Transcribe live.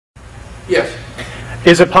Yes.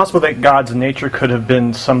 Is it possible that God's nature could have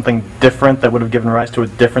been something different that would have given rise to a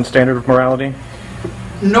different standard of morality?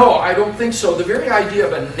 No, I don't think so. The very idea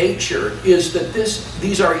of a nature is that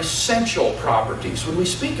these are essential properties. When we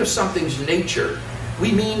speak of something's nature,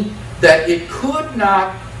 we mean that it could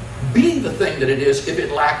not be the thing that it is if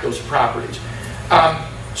it lacked those properties.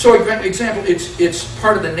 So, example, it's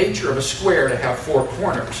part of the nature of a square to have four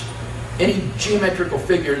corners. Any geometrical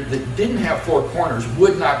figure that didn't have four corners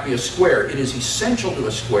would not be a square. It is essential to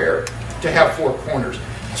a square to have four corners.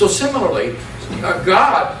 So similarly,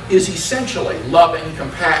 God is essentially loving,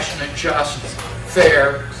 compassionate, just,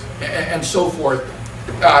 fair, and so forth.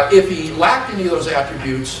 If he lacked any of those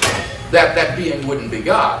attributes, that being wouldn't be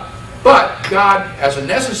God. But God, as a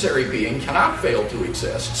necessary being, cannot fail to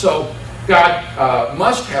exist. So God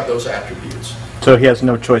must have those attributes. So he has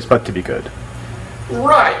no choice but to be good.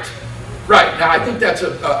 Right. Right. Now, I think that's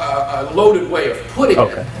a loaded way of putting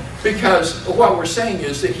it, because what we're saying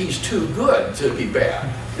is that he's too good to be bad.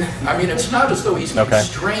 I mean, it's not as though he's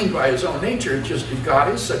constrained by his own nature. It's just that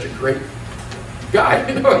God is such a great guy.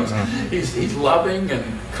 You know, he's loving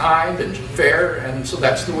and kind and fair, and so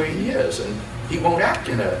that's the way he is. And he won't act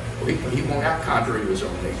he won't act contrary to his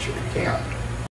own nature. He can't.